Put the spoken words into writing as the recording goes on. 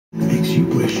you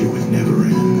wish it would never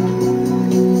end.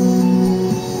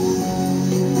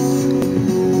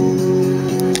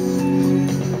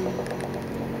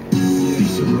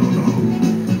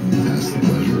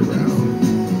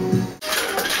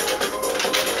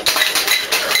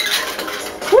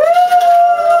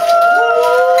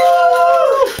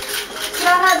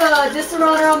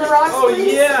 Runner on the rocks, oh,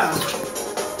 please? Yeah.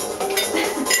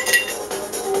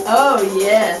 Oh,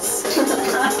 yes.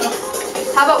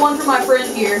 How about one for my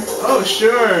friend here? Oh,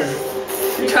 sure.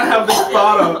 You gotta have this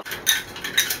photo.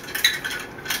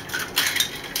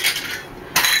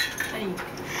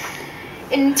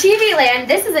 In TV land,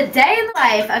 this is a day in the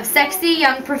life of sexy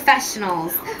young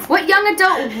professionals. What young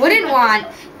adult wouldn't want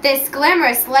this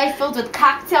glamorous life filled with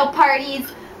cocktail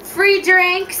parties, free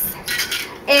drinks,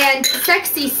 and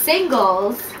sexy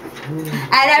singles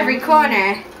at every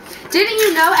corner? Didn't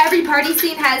you know every party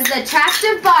scene has an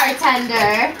attractive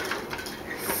bartender,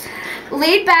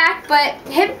 laid back but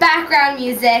hip background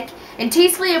music, and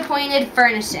tastefully appointed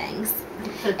furnishings?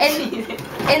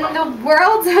 In the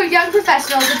world of young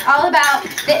professionals, it's all about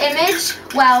the image,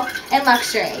 wealth, and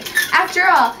luxury. After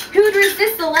all, who would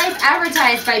resist the life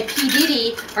advertised by P.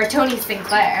 Diddy or Tony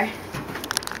Sinclair?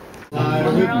 Fly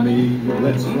with me,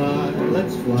 let's fly,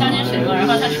 let's fly.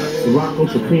 Rock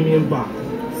Ultra Premium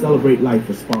Vodka. Celebrate life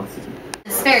responsibly.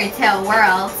 This fairy tale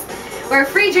world, where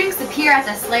free drinks appear at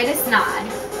the slightest nod.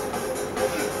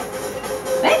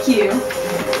 Thank you.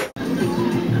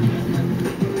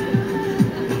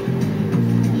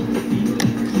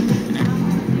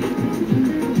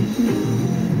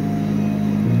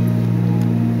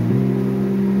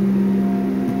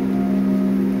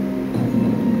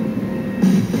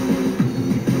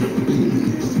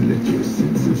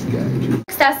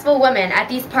 Successful women at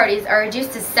these parties are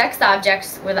reduced to sex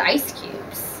objects with ice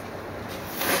cubes.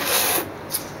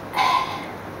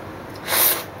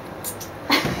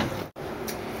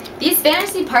 These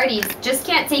fantasy parties just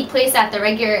can't take place at the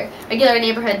regular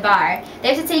neighborhood bar.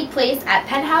 They have to take place at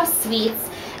penthouse suites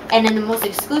and in the most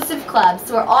exclusive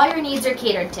clubs where all your needs are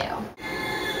catered to.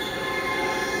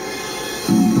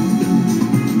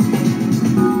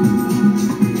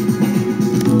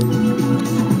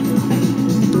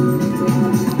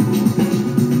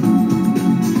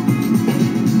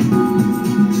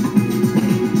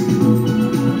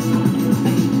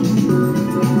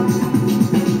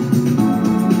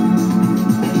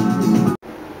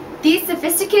 These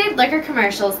sophisticated liquor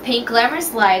commercials paint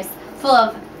glamorous lives full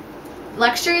of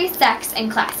luxury, sex,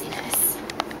 and classiness.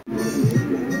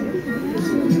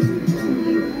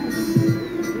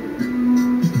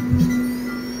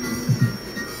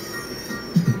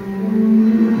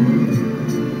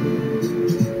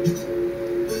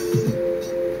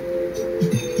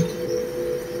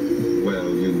 Well,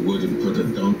 you wouldn't put a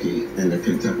donkey in a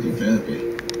Kentucky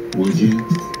Derby, would you?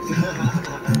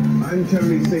 I'm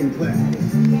Tony Sinclair.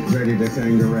 Ready to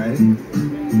tangerine?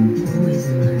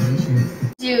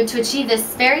 To achieve this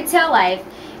fairy tale life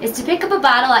is to pick up a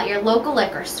bottle at your local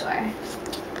liquor store.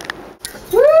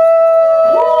 Woo!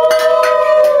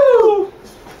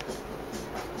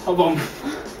 Hold on.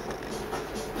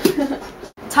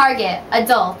 Target,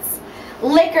 adults,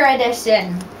 liquor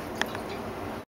edition.